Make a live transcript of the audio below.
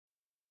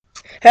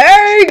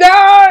Hey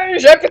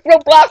guys, Epic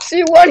Roblox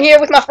C1 here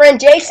with my friend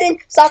Jason.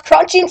 Stop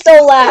crunching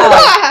so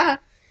loud.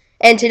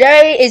 And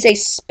today is a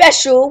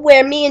special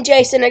where me and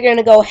Jason are going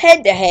to go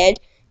head to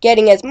head,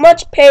 getting as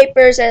much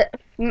papers,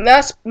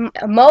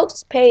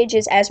 most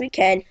pages as we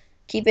can,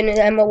 keeping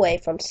them away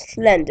from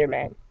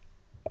Slenderman.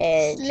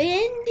 And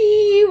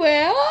Slendy,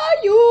 where are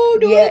you?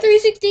 Do Yeah. a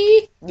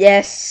 360.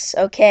 yes,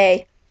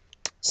 okay.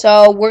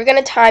 So we're going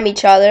to time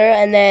each other,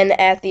 and then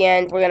at the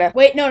end we're going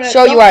Wait, no, to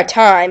show you our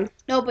time.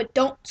 No, but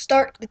don't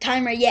start the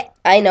timer yet.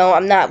 I know,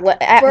 I'm not.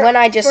 When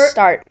I just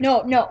start.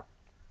 No.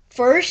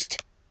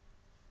 First,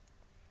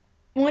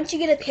 once you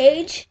get a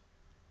page,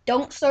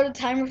 don't start a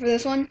timer for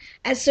this one.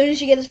 As soon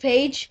as you get this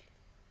page,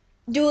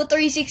 do a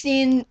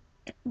 360 and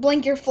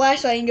blink your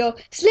flashlight and go,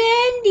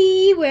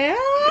 Slendy, where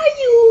are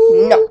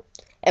you? No.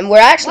 And we're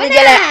actually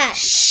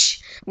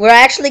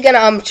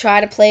gonna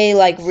try to play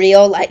like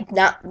real, like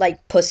not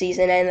like pussies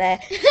and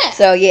that.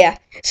 So yeah.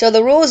 So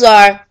the rules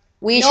are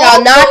we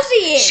shall not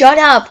shut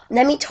up.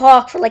 Let me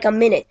talk for like a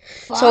minute.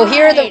 Fine. So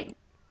here are the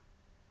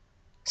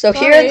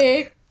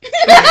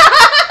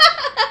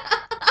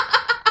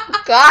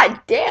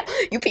God damn,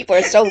 you people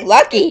are so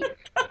lucky.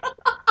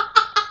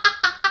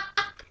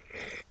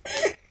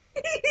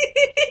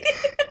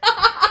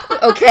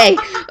 Okay.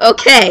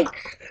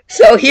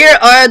 So here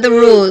are the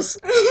rules.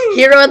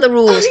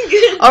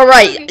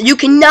 Alright, you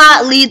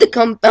cannot leave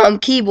the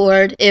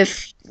keyboard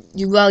if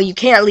you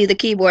can't leave the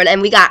keyboard,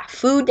 and we got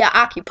food to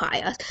occupy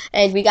us,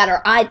 and we got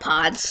our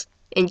iPods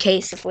in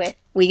case if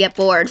we get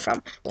bored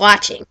from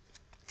watching.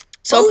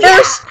 So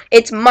first,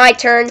 it's my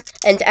turn,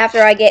 and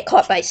after I get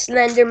caught by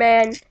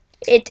Slenderman,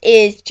 it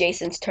is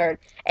Jason's turn.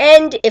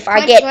 And if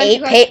I get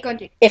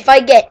if I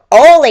get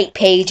all 8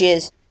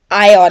 pages,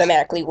 I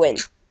automatically win.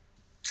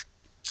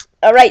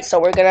 Alright, so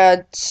we're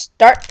gonna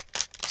start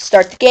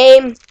the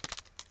game.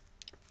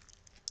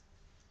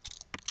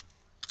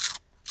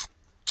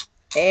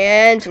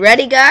 And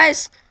ready,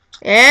 guys?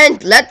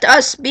 And let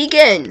us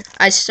begin.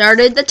 I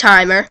started the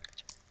timer,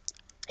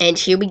 and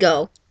here we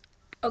go.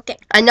 Okay.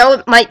 I know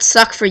it might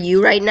suck for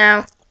you right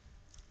now,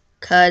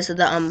 cause of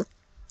the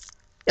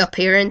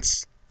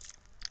appearance.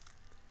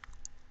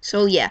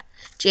 So yeah,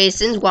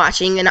 Jason's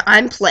watching, and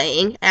I'm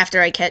playing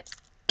after I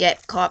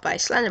get caught by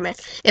Slenderman.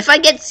 If I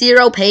get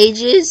 0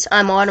 pages,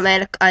 I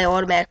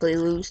automatically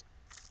lose.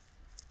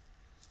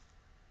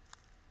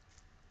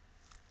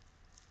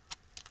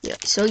 Yeah,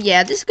 so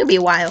yeah, this is gonna be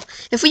a while.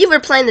 If we were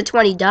playing the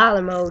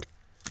 $20 mode,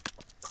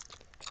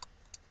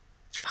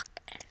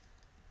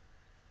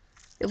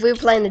 if we were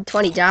playing the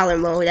 $20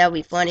 mode, that would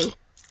be funny.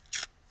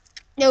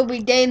 It would be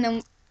dating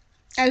them.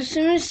 As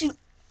soon as you,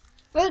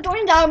 for the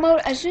 $20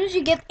 mode, as soon as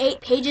you get 8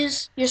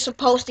 pages, you're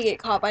supposed to get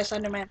caught by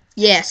Slenderman.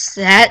 Yes,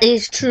 that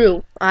is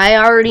true. I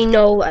already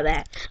know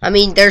that. I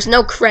mean, there's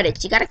no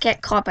credits. You gotta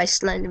get caught by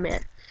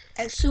Slenderman.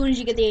 As soon as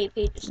you get the 8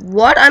 pages.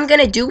 What I'm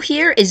gonna do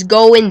here is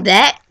go in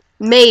that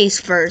maze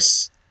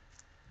first.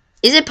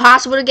 Is it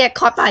possible to get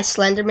caught by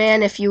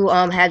Slenderman if you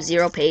have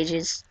 0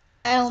 pages?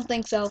 I don't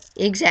think so.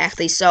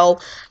 Exactly. So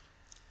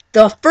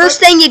the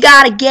first thing you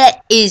gotta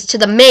get is to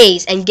the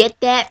maze and get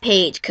that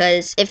page.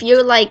 Cause if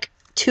you're like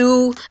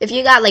if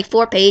you got like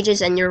 4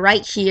 pages and you're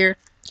right here,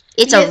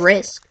 it's a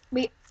risk.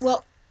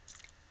 Well,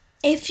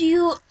 if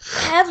you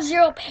have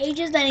 0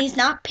 pages, then he's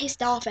not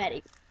pissed off at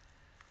you.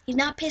 He's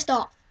not pissed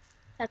off.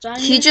 That's what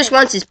I'm He just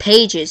wants his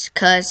pages,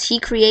 cause he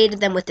created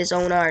them with his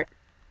own art.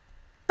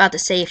 About to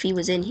say if he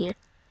was in here.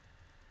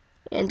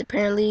 And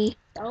apparently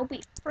that would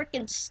be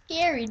freaking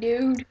scary,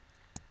 dude.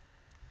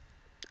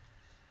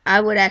 I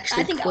would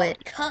actually I think quit. I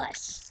would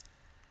cuss.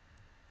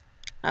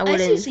 I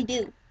wouldn't. I seriously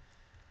do.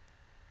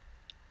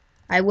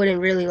 I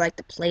wouldn't really like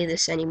to play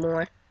this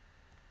anymore. If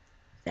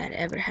that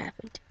ever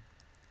happened.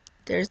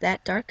 There's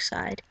that dark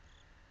side.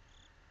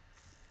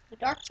 The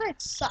dark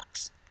side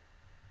sucks.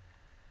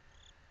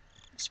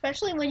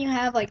 Especially when you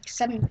have like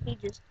 7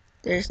 pages.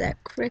 There's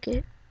that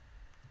cricket.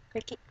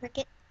 Cricket.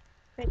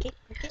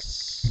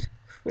 Yes.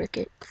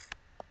 Crickety.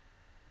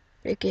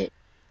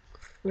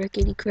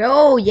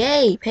 Oh,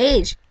 yay!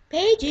 Page.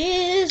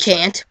 Pages.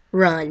 Can't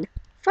run.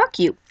 Fuck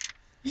you.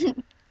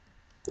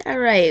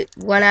 Alright,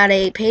 1 out of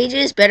 8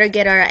 pages. Better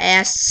get our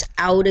ass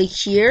out of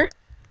here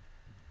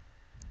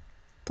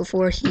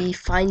before he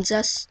finds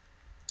us.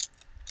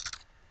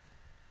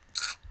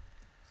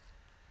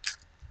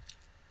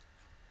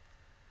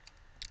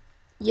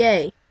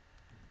 Yay.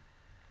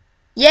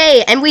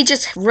 Yay, and we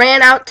just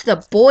ran out to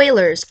the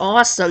boilers.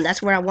 Awesome,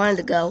 that's where I wanted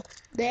to go.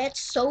 That's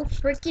so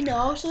freaking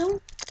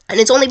awesome. And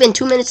it's only been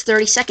 2 minutes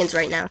 30 seconds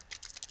right now.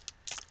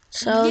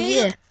 So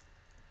yeah.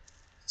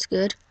 It's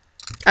good.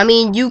 I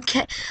mean,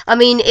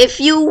 if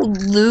you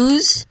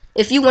lose,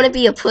 if you want to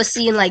be a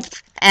pussy and like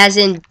as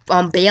in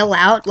bail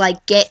out,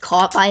 like get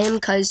caught by him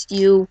cuz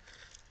you're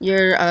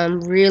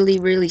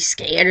really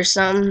scared or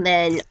something,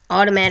 then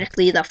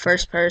automatically the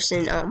first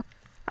person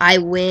I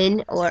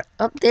win, or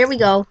there we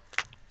go.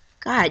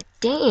 God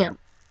damn.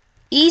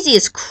 Easy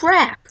as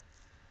crap.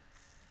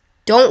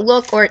 Don't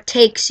look or it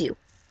takes you.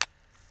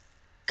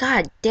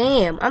 God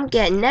damn, I'm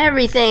getting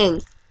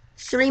everything.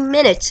 3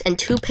 minutes and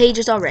 2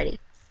 pages already.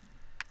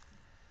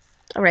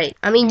 Alright,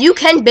 I mean, you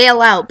can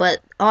bail out, but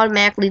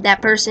automatically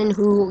that person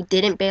who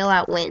didn't bail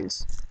out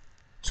wins.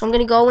 So I'm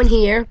going to go in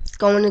here,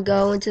 going to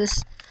go into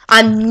this.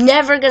 I'm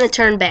never going to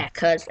turn back,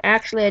 because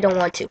actually I don't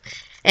want to.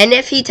 And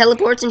if he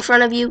teleports in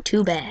front of you,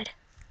 too bad.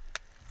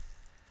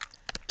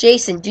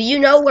 Jason, do you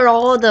know where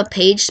all the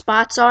page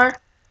spots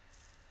are?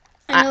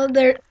 I know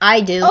there.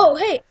 I do. Oh,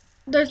 hey,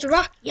 there's a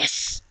rock.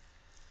 Yes.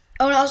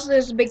 Oh, and also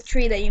there's a big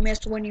tree that you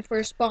missed when you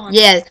first spawned.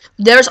 Yeah,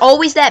 there's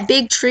always that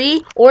big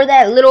tree or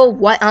that little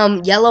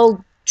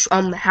yellow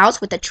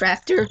house with the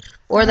tractor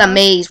or the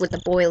maze with the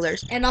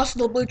boilers. And also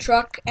the blue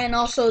truck and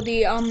also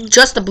the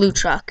Just the blue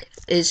truck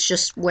is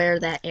just where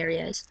that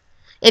area is.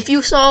 If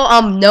you saw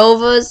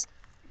Nova's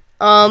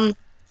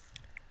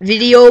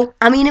video,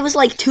 I mean it was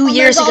like 2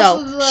 years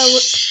ago.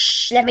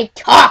 Shh, let me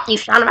talk, you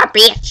son of a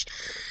bitch.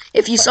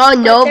 If you saw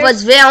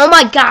Nova's video, oh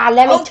my god,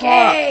 let me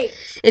talk.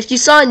 If you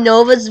saw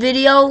Nova's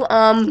video,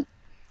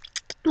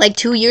 like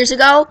 2 years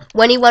ago,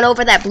 when he went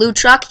over that blue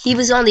truck, he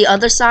was on the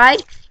other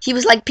side. He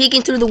was like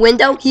peeking through the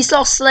window. He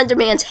saw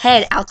Slenderman's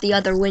head out the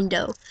other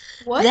window.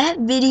 What? That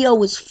video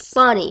was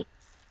funny.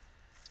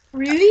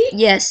 Really?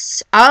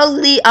 Yes, I'll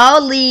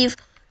leave.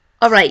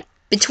 All right,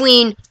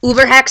 between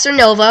Uberhaxer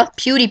Nova,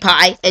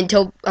 PewDiePie, and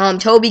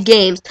Toby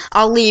Games,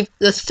 I'll leave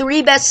the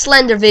 3 best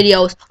Slender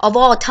videos of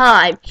all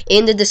time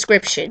in the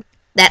description.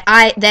 That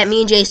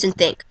me and Jason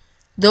think.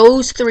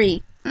 Those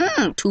 3.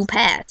 2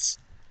 paths.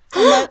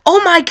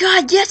 Oh my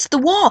god, yes, the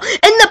wall.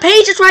 And the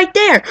page is right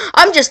there.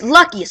 I'm just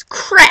lucky as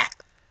crap.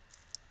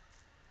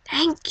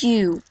 Thank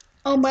you.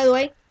 Oh, by the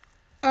way,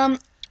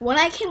 when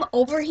I came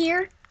over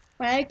here,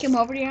 to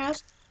your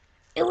house,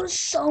 it was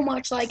so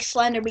much like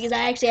Slender because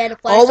I actually had a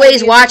flashlight.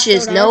 Always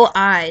watches, no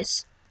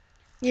eyes.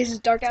 Because it's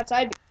dark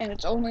outside and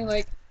it's only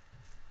like,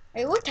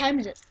 hey, what time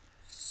is it?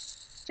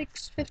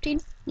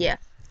 6:15? Yeah.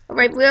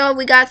 Alright, well,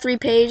 we got 3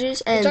 pages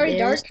and it's already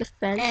there's dark, the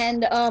fence.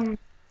 And,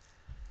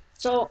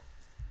 so...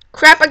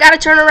 Crap, I gotta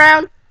turn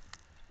around.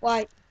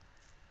 Why?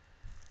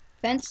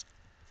 Fence?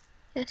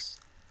 Yes.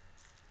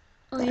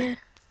 Oh, yeah.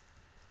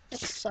 That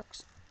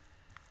sucks.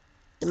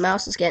 The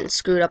mouse is getting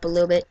screwed up a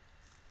little bit.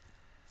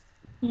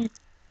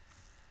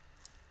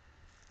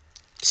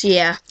 So,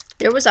 yeah.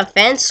 There was a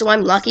fence, so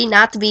I'm lucky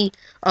not to be,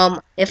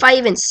 if I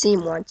even see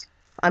him once.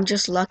 I'm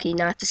just lucky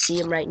not to see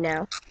him right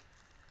now.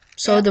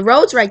 So, the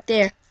road's right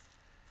there.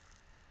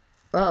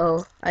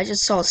 Uh-oh. I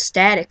just saw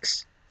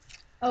statics.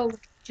 Oh,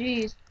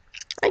 jeez.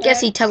 I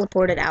guess he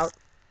teleported out.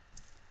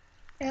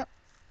 Yep.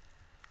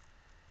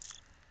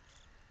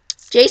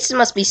 Jason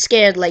must be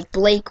scared like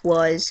Blake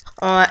was.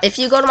 If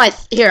you go to my...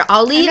 Here,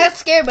 I'll leave... I'm not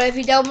scared, but if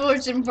he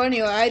teleports in front of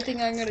you, I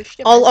think I'm gonna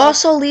shit I'll myself.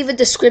 also leave a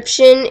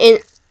description in...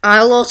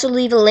 I'll also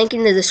leave a link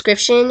in the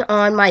description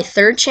on my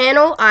 3rd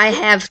channel.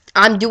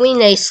 I'm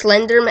doing a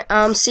Slender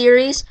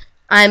series.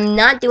 I'm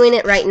not doing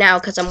it right now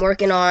because I'm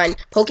working on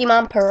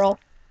Pokemon Pearl.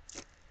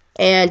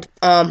 And,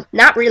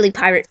 not really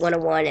Pirate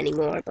 101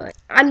 anymore, but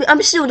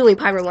I'm still doing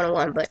Pirate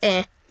 101, but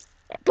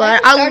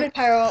But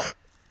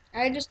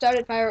I just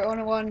started Pirate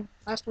 101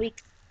 last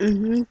week.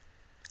 And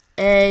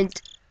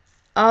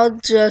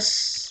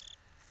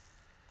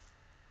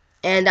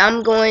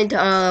I'm going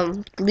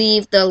to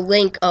leave the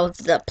link of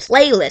the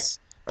playlist.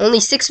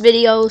 Only 6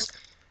 videos.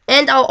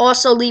 And I'll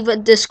also leave a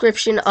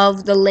description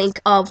of the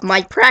link of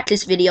my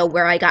practice video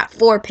where I got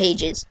 4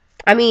 pages.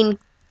 I mean,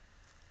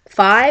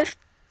 5?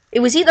 It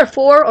was either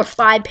 4 or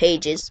 5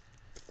 pages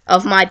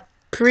of my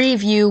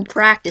preview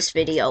practice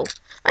video.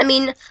 I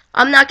mean,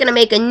 I'm not going to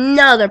make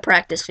another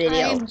practice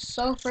video. I am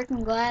so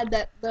freaking glad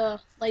that the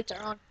lights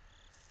are on.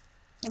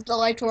 If the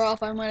lights were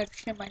off, I might have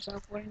shit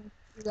myself when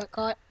you got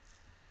caught.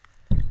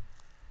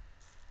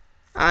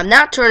 I'm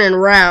not turning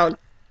around.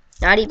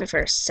 Not even for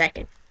a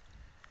second.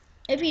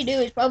 If you do,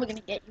 it's probably going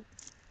to get you.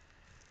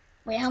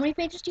 Wait, how many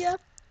pages do you have?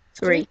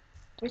 3.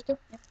 3 still?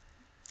 Yeah.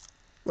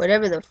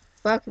 Whatever the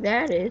fuck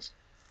that is.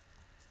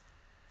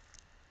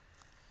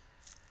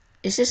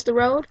 Is this the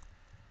road?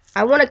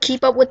 I want to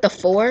keep up with the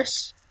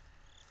force.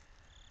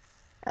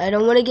 I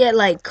don't want to get,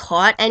 like,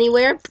 caught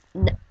anywhere.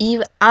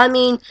 I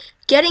mean,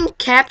 getting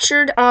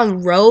captured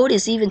on road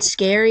is even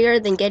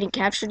scarier than getting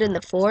captured in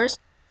the forest.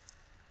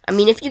 I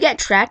mean, if you get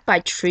tracked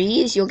by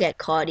trees, you'll get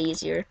caught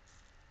easier.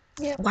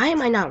 Yeah. Why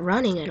am I not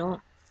running at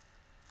all?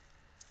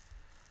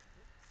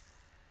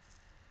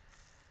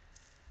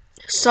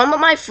 Some of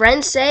my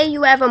friends say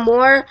you have a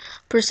more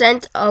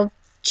 % of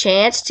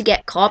chance to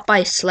get caught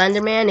by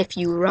Slenderman if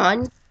you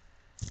run.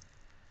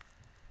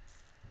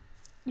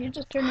 You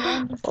just turn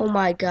around. Oh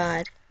my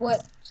god.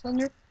 What?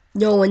 Slender?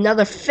 No,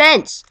 another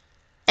fence.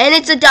 And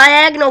it's a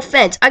diagonal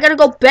fence. I gotta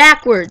go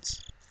backwards.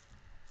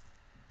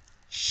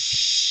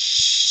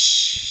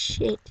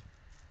 Shit.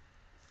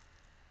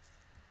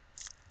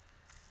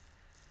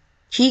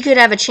 He could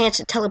have a chance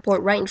to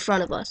teleport right in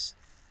front of us.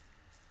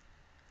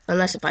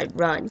 Unless if I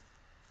run.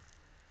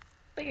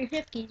 But your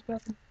shift key's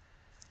broken.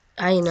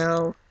 I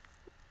know.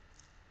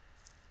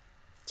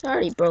 It's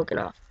already broken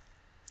off.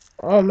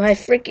 Oh my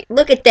freaking...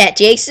 Look at that,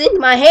 Jason.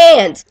 My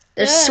hands.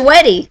 They're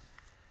sweaty.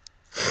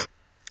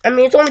 I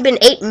mean, it's only been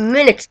 8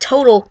 minutes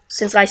total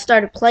since I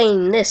started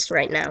playing this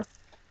right now.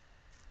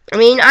 I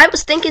mean, I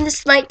was thinking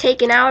this might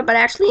take an hour, but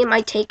actually it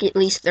might take at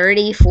least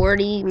 30,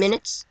 40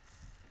 minutes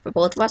for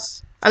both of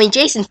us. I mean,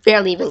 Jason's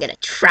barely even gonna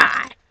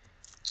try.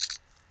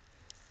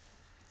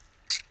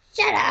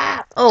 Shut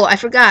up. Oh, I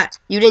forgot.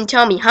 You didn't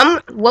tell me.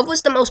 What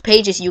was the most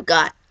pages you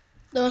got?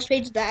 The most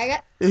pages that I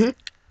got?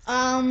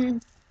 Mm-hmm.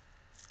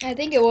 I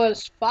think it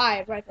was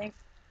 5, I think.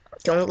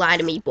 Don't lie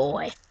to me,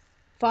 boy.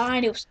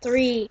 Fine, it was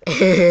 3.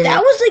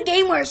 That was the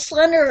game where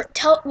Slender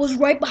was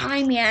right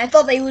behind me, and I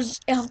thought that he was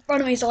in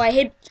front of me, so I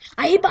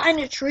hid behind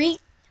a tree.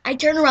 I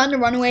turned around to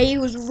run away. He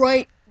was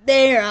right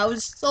there. I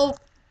was so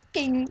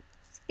fucking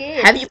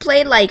scared. Have you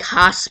played like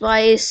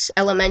Hospice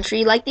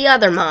Elementary, like the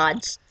other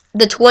mods?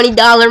 The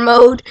 $20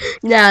 mode?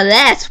 Now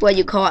that's what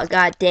you call a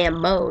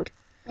goddamn mode.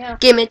 Yeah.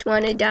 Give me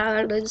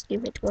 $20.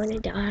 Give me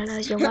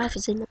 $20. Your wife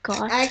is in the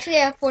car. I actually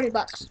have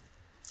 $40.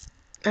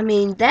 I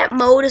mean, that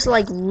mode is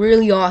like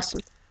really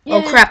awesome. Yeah.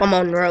 Oh crap, I'm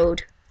on the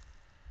road.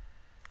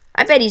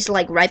 I bet he's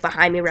like right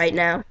behind me right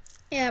now.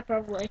 Yeah,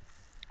 probably.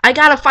 I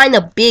gotta find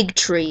a big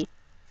tree.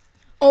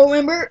 Oh,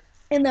 remember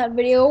in that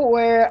video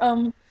where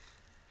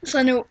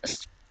Slender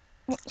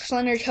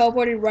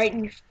teleported right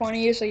in front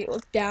of you, so you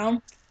look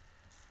down?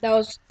 That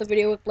was the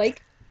video with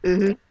Blake.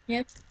 Mm-hmm.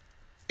 Yeah.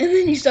 And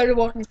then you started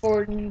walking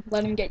forward and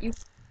let him get you.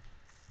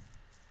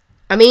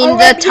 I mean,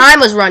 the time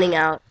was running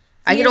out.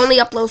 I could only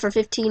upload for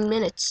 15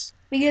 minutes.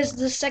 Because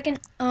the second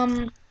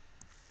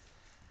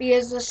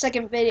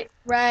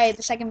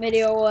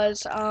video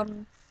was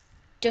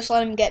just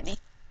let him get me.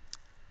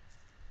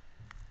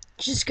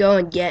 Just go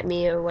and get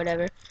me or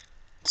whatever.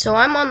 So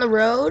I'm on the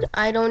road.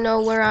 I don't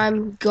know where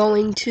I'm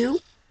going to.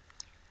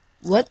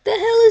 What the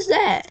hell is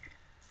that?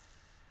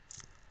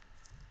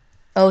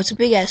 Oh, it's a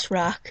big ass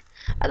rock.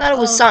 I thought it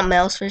was something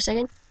else for a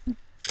second.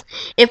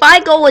 If I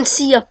go and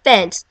see a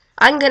fence,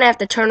 I'm gonna have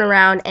to turn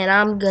around and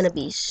I'm gonna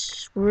be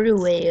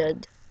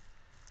screwed.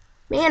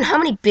 Man, how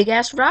many big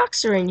ass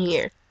rocks are in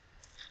here?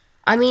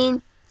 I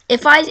mean,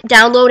 if I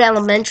download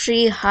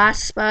Elementary,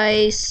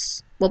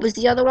 Hospice, what was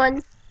the other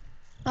one?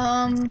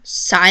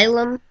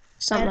 Asylum?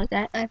 Something like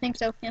that. I think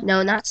so, yeah.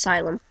 No, not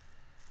Asylum.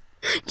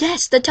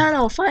 Yes, the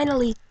tunnel,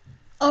 finally.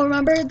 Oh,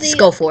 remember the... Let's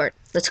go for it.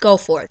 Let's go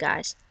for it,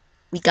 guys.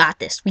 We got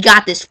this. We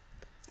got this.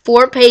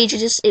 4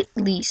 pages at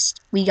least.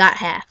 We got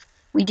half.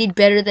 We did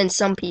better than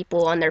some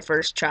people on their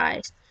first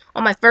tries.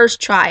 On my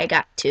first try, I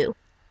got 2.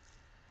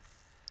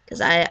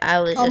 Because I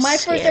was just my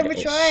scared first ever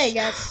try, I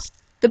got...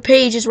 The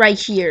page is right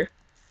here.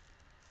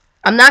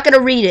 I'm not going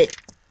to read it.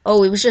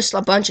 Oh, it was just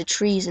a bunch of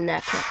trees in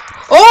that corner.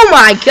 Oh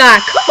my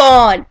god, come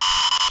on!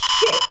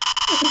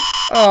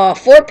 Oh,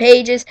 4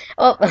 pages.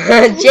 Oh,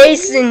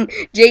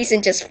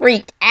 Jason just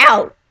freaked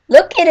out.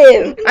 Look at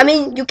him. I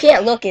mean, you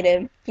can't look at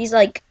him. He's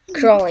like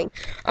crawling.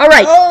 All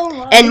right.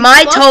 And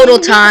my total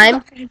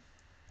time.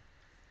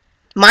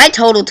 My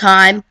total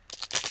time.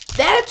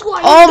 That's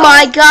why. Oh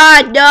my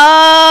god,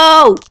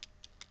 no!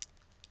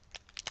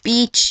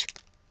 Beach.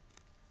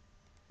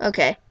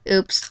 Okay.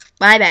 Oops.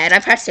 My bad. I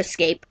pressed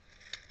escape.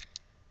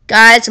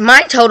 Guys,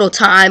 my total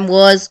time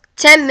was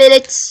 10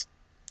 minutes.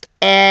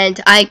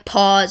 And I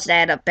paused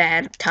at a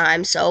bad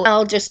time, so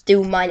I'll just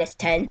do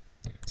 -10.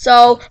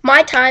 So,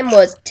 my time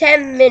was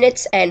 10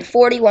 minutes and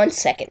 41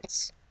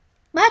 seconds.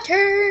 My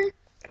turn.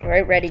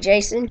 Alright, ready,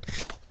 Jason?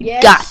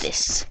 Yes. Got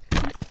this.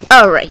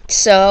 Alright,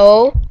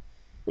 so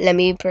let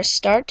me press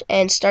start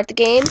and start the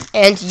game.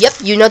 And, yep,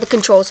 you know the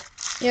controls.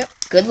 Yep.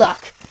 Good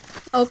luck.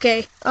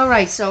 Okay.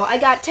 Alright, so I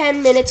got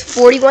 10 minutes,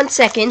 41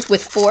 seconds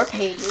with 4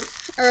 pages.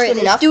 Alright,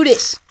 let's do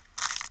this.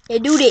 Hey,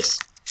 do this.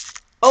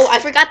 Oh, I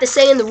forgot to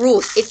say in the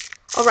rules.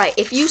 Alright,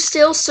 if you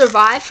still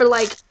survive for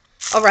like...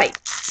 Alright,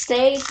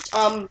 say,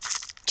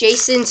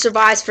 Jason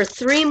survives for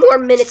 3 more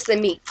minutes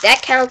than me.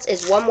 That counts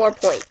as 1 more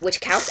point, which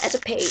counts as a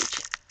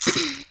page.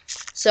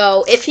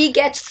 So, if he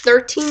gets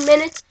 13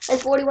 minutes and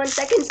 41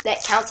 seconds,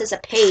 that counts as a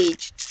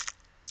page.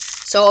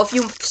 So, if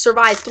you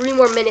survive 3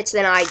 more minutes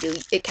than I do,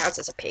 it counts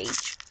as a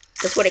page.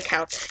 That's what it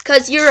counts.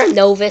 Because you're a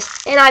novice,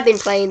 and I've been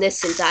playing this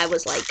since I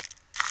was like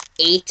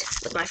 8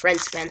 with my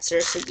friend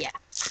Spencer, so yeah.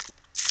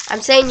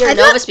 I'm saying you're a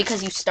novice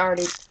because you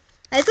started.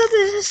 I thought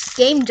this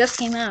game just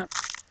came out.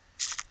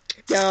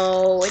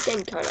 No, it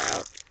didn't come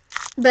out.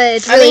 But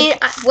it's really...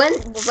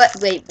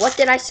 wait, what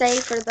did I say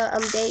for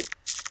the date?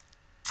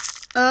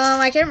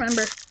 I can't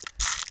remember.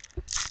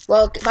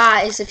 Well,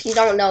 guys, if you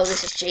don't know,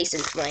 this is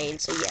Jason playing,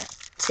 so yeah,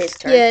 it's his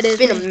turn. Yeah, it is.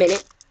 It's been a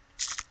minute.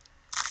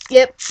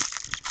 Yep.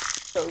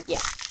 So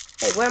yeah.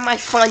 Hey, where are my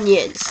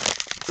Funyuns?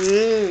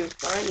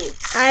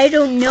 Funyuns. I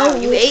don't know. Wow,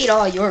 you ate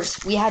all yours.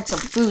 We had some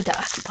food to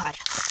occupy.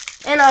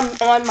 And I'm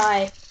on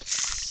my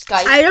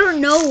Skype. I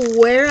don't know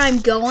where I'm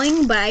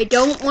going, but I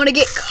don't want to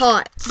get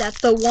caught.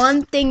 That's the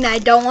one thing that I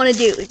don't want to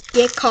do, is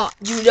get caught.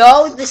 You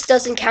know this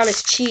doesn't count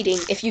as cheating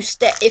if you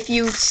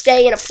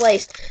stay in a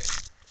place.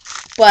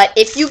 But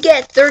if you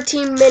get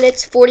 13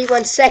 minutes,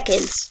 41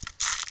 seconds,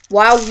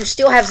 while you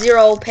still have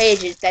 0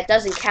 pages, that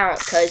doesn't count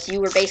because you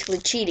were basically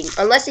cheating.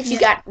 Unless if you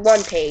got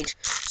 1 page.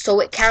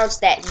 So it counts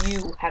that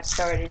you have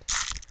started.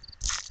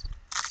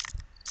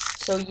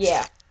 So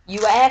yeah.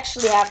 You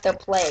actually have to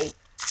play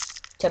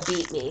to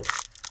beat me.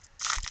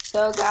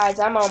 So guys,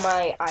 I'm on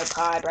my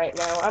iPod right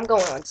now. I'm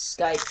going on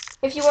Skype.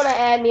 If you want to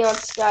add me on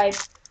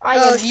Skype, I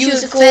am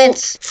musical.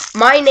 Fence.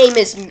 My name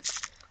is...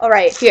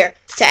 Alright, here.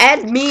 To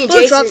add me and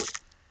Blue Jason... truck.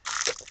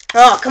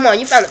 Oh, come on.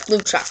 You found the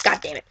blue truck.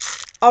 God damn it.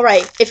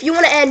 Alright, if you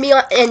want to add me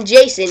and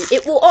Jason,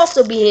 it will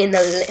also be in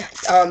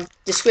the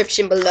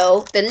description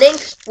below. The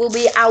link will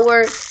be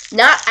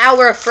not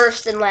our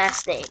first and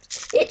last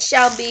names. It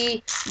shall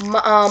be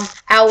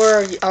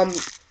our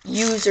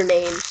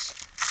usernames.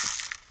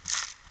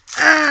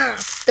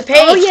 The page.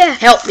 Oh, yeah.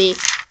 Help me.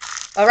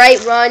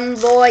 Alright, run,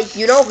 boy.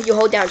 You know you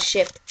hold down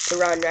shift to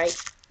run, right?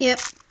 Yep.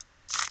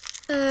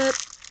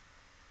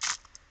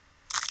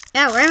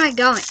 Yeah, where am I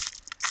going?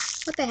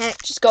 What the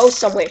heck? Just go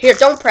somewhere. Here,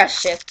 don't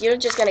press shift. You're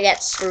just gonna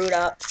get screwed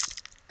up.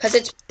 Because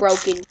it's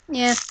broken.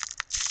 Yeah.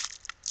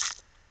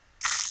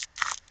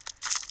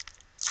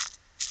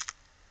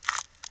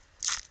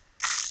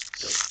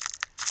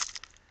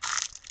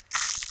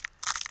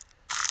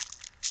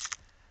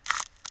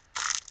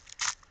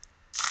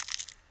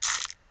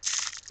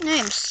 I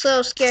am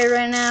so scared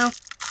right now.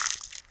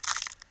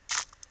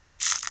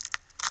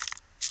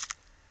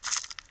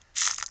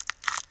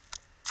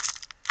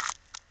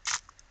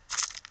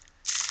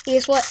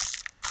 Guess what?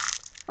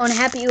 On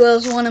Happy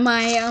Wheels, one of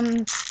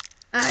my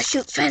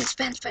shoot, fence.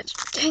 Dang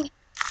it.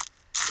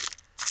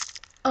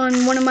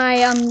 On one of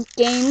my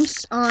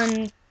games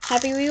on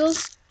Happy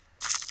Wheels,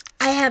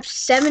 I have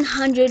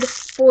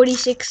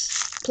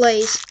 746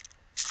 plays.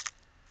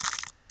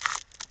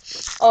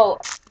 Oh,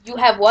 you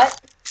have what?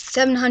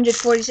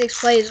 746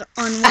 plays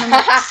on one of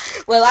my...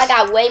 Well, I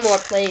got way more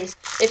plays.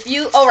 If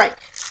you... Alright.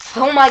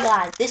 Oh my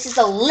god. This is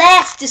the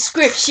last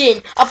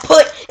description I'll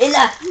put in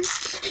the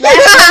last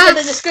part of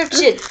the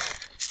description.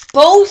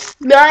 Both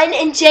mine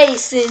and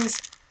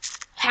Jason's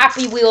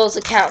Happy Wheels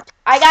account.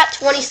 I got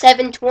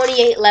 27,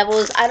 28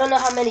 levels. I don't know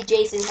how many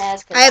Jason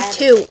has. I have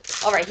 2.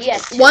 Alright, he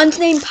has 2. One's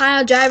named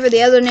Pile Driver,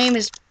 the other name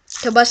is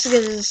Tobuscus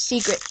is a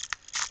Secret.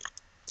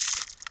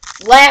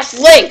 Last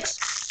links.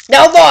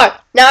 No more.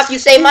 Now if you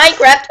say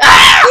Minecraft...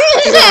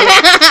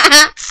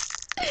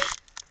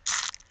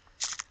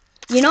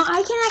 You know,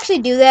 I can actually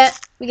do that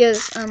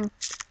because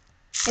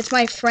it's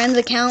my friend's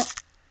account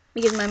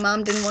because my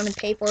mom didn't want to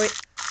pay for it.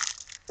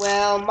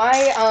 Well,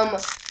 my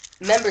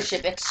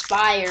membership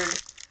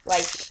expired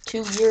like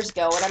 2 years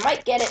ago, and I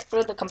might get it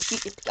for the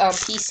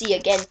PC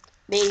again,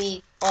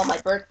 maybe on my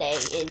birthday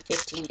in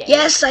 15 days.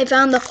 Yes, I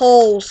found the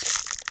polls.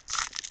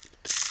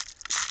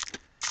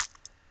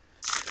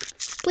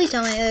 Please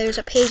tell me there's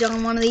a page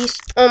on one of these.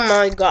 Oh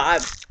my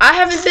god. I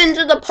haven't been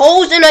to the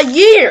polls in a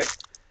year.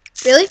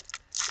 Really?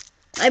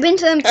 I've been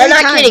to them 3 I'm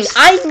not times. kidding.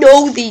 I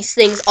know these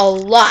things a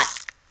lot.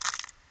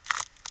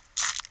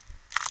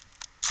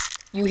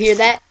 You hear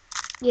that?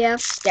 Yeah.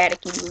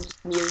 Staticky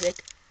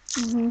music.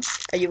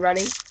 Are you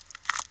running?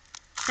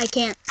 I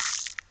can't.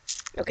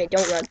 Okay,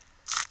 don't run.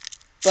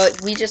 But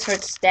we just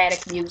heard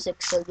static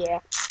music, so yeah.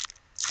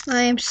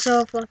 I am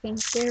so fucking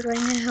scared right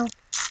now.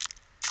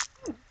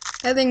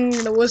 I think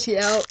I'm gonna wussy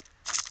out.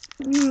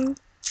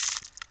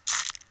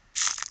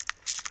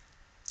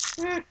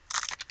 Well,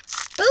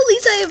 at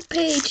least I have a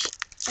page.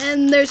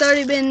 And there's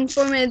already been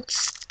 4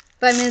 minutes.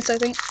 5 minutes, I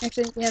think.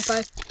 Actually, yeah,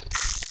 5.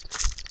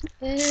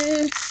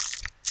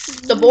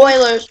 The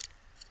boilers.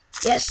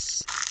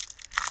 Yes.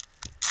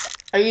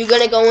 Are you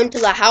gonna go into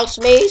the house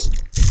maze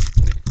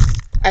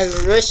and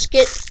risk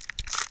it?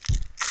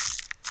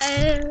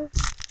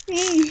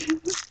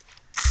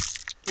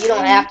 You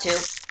don't have to.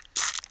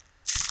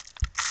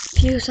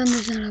 Phew,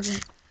 something's not of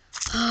it.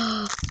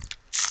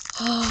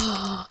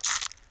 Oh.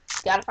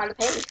 You gotta find the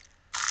page.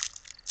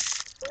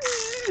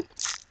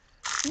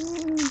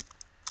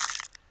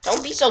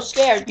 Don't be so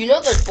scared. You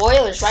know there's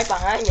boilers right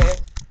behind you.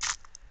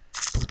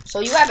 So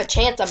you have a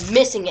chance of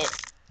missing it.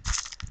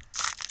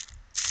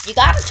 You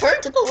gotta turn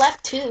to the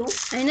left too.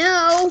 I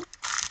know.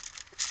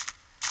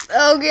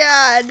 Oh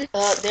god.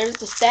 There's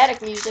the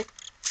static music.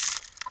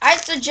 I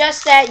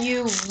suggest that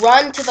you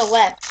run to the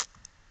left.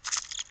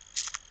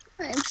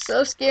 I'm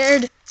so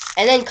scared.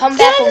 And then come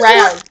back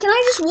around. Can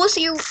I just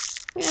wussy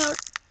out?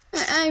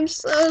 I'm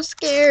so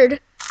scared.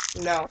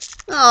 No.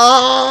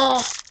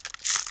 Oh.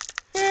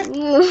 I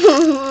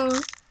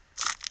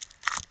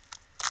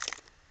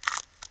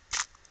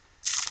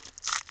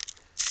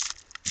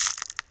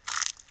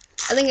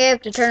think I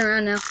have to turn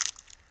around now.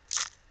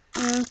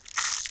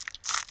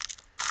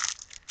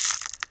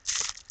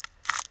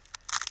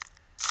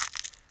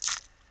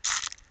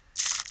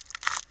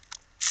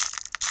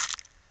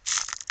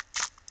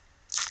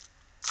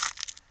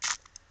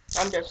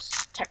 I'm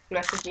just text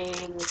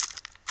messaging.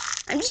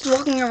 I'm just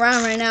walking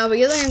around right now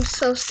because I'm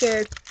so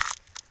scared.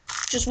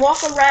 Just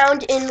walk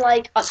around in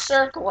like a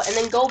circle and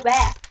then go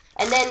back.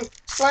 And then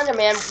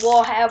Slenderman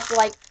will have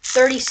like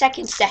 30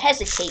 seconds to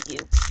hesitate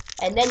you.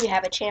 And then you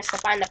have a chance to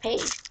find the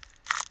page.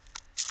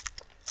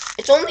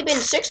 It's only been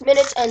 6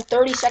 minutes and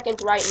 30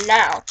 seconds right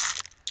now.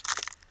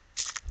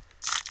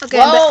 Okay.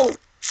 Whoa!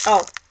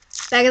 Oh.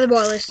 Back at the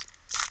boilers.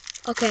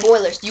 Okay.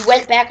 Boilers. You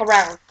went back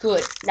around.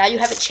 Good. Now you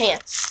have a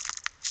chance.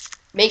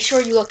 Make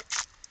sure you look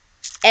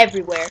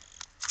everywhere.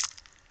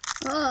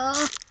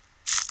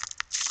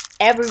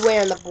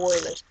 everywhere in the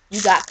boilers.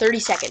 You got 30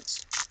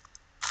 seconds.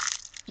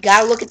 You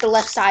gotta look at the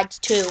left sides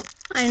too.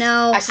 I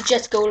know. I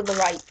suggest go to the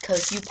right,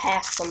 because you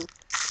passed them.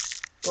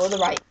 Go to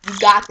the right. You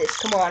got this.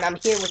 Come on, I'm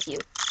here with you.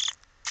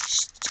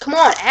 Come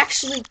on,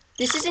 actually,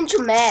 this isn't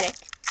dramatic.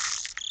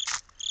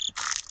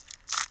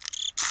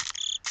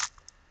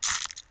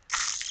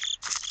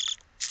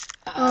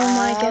 Oh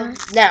my god.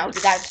 Now, you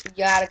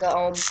gotta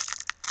go,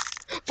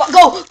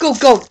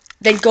 go!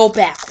 Then go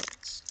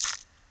backwards.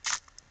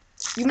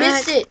 You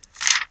missed it.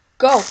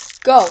 Go.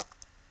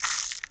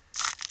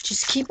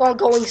 Just keep on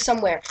going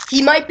somewhere.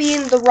 He might be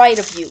in the right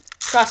of you.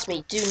 Trust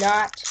me, do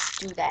not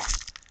do that.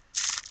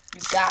 You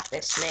got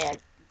this, man.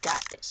 You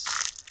got this.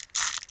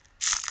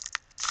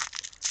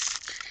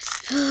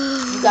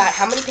 You got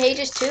how many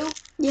pages? 2?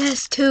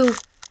 Yes, 2.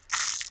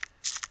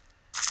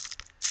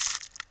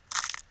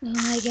 Oh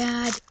my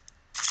god.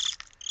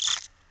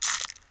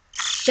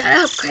 Shut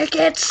up,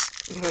 crickets.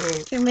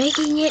 You're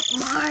making it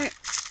more.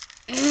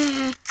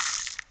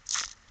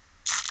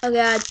 Oh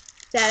god.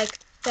 Static.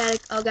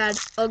 Oh god.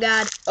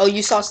 Oh,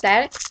 you saw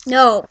static?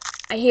 No,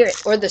 I hear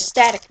it. Or the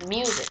static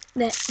music?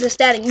 The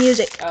static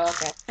music. Oh,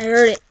 okay. I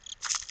heard it.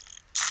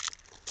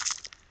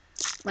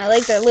 My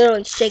legs are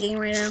literally shaking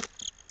right now.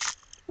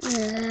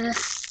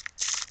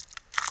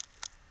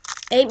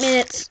 8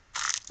 minutes.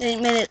 8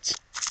 minutes.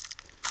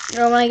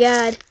 Oh my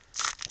god.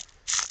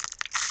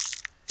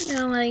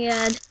 Oh my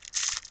god.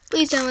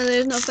 Please tell me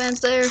there's no fence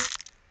there.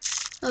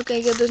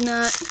 Okay, good, there's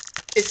not.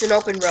 It's an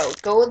open road.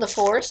 Go to the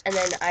forest, and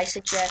then I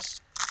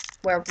suggest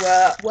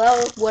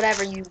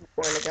whatever you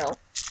want to go.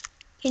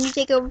 Can you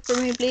take over for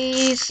me,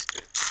 please?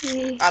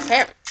 I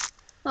can't.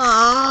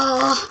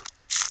 Oh.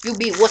 You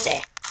be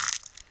wussy.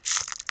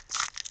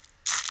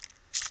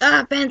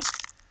 Ah, fence.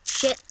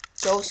 Shit.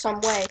 Go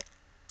some way.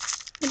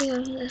 Where do you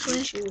go? This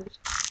way? Choose.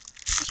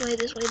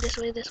 This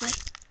way.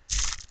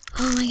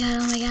 Oh my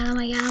god.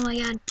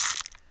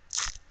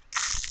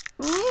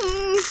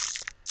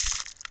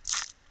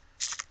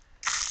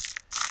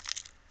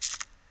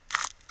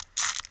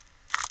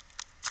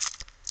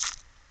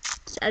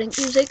 Static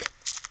music.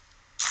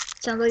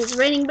 Sounds like it's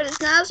raining, but it's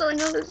not, so I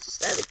know there's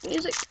static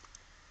music.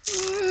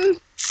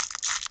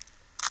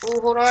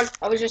 Oh, hold on.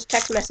 I was just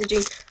text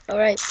messaging.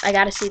 Alright, I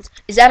gotta see.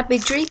 Is that a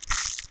big tree?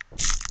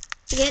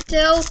 I can't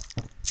tell.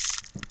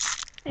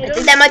 I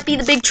think that might be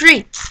the big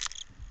tree.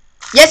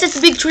 Yes, it's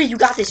the big tree. You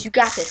got this. You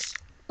got this.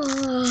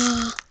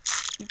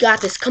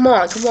 Come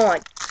on.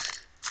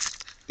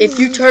 If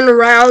you turn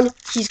around,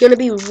 he's gonna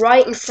be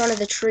right in front of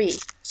the tree.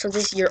 So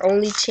this is your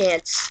only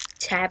chance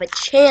to have a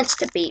chance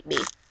to beat me.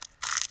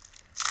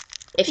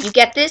 If you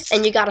get this,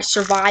 and you gotta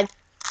survive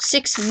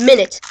 6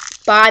 minutes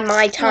by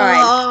my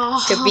time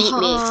to beat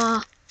me.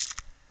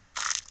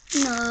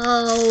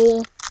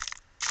 No.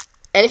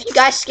 And if you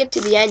guys skip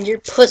to the end, you're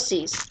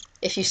pussies.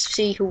 If you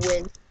see who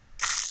wins.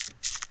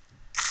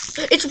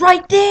 It's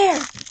right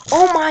there!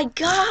 Oh my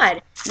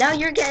god! Now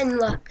you're getting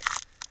luck.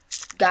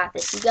 You got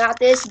this.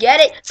 Get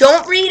it.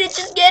 Don't read it,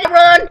 just get it.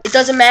 Run. It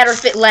doesn't matter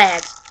if it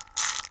lags.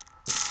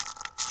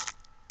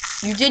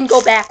 You didn't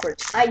go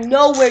backwards. I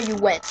know where you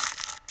went.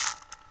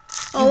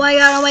 Oh my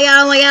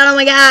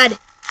god.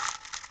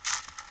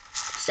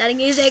 Static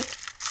music.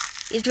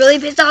 He's really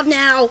pissed off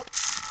now.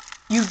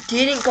 You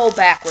didn't go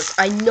backwards.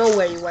 I know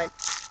where you went.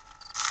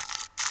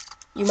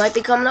 You might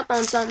be coming up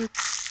on something.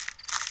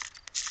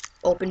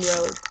 Open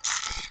road.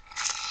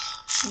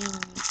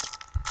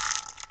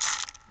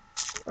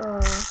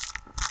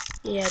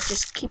 Yeah,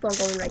 just keep on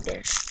going right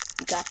there.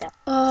 You got that.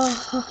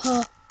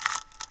 Oh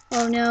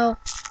no.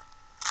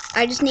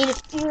 I just need a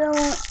few.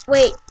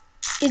 Wait.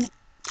 You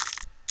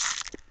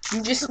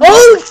just.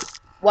 Oh!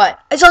 What?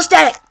 I saw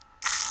static.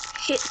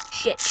 Shit.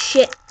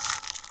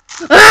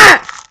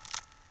 Ah!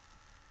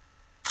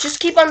 Just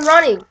keep on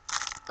running.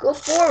 Go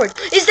forward.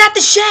 Is that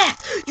the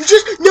shaft? You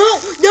just no.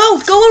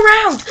 Go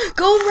around.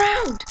 Go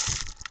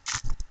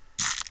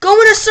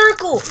in a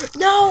circle.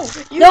 No.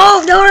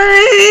 No.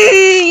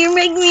 You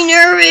make me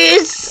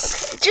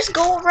nervous. Okay, just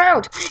go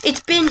around.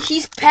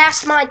 He's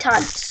past my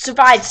time.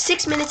 Survived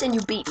 6 minutes and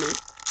you beat me.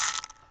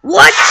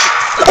 What?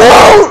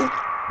 Oh!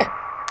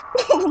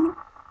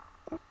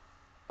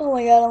 Oh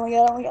my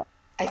god.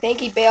 I think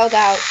he bailed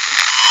out.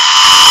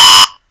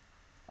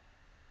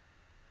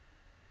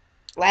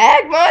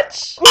 Lag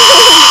much?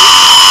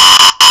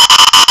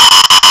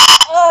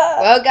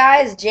 Well,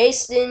 guys,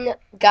 Jason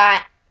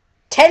got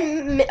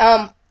 10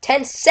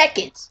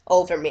 seconds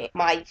over me,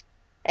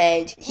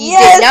 and he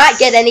did not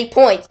get any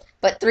points,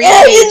 but 3 pages.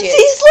 I didn't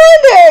see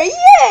Slender!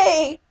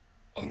 Yay!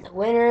 And the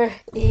winner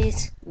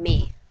is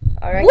me.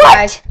 All right,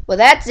 guys. Well,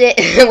 that's it.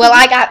 Well,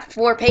 I got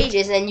 4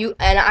 pages, and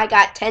I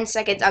got 10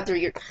 seconds under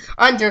your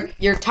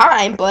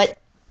time, but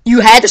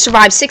you had to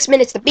survive 6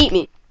 minutes to beat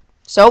me.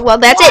 So, well,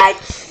 that's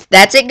it.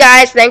 That's it,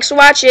 guys. Thanks for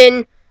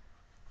watching.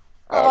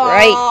 All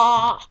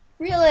right.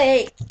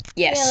 Really?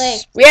 Yes. Really?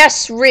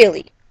 Yes,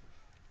 really.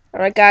 All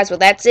right, guys. Well,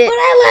 that's it. But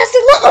I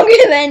lasted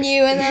longer than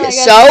you, and then I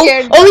got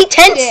scared. Only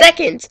 10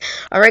 seconds.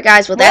 All right,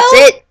 guys. Well, that's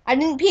it. I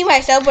didn't pee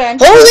myself, but I'm.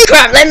 Holy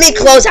crap! Let me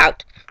close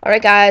out. All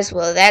right, guys.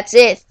 Well, that's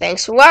it.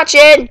 Thanks for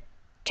watching.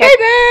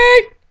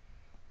 Baby!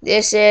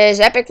 This is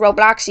Epic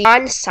Roblox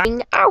on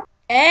signing out.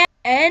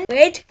 And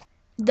wait.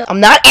 I'm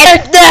not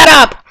editing that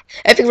up!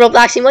 Epic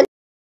Roblox 1.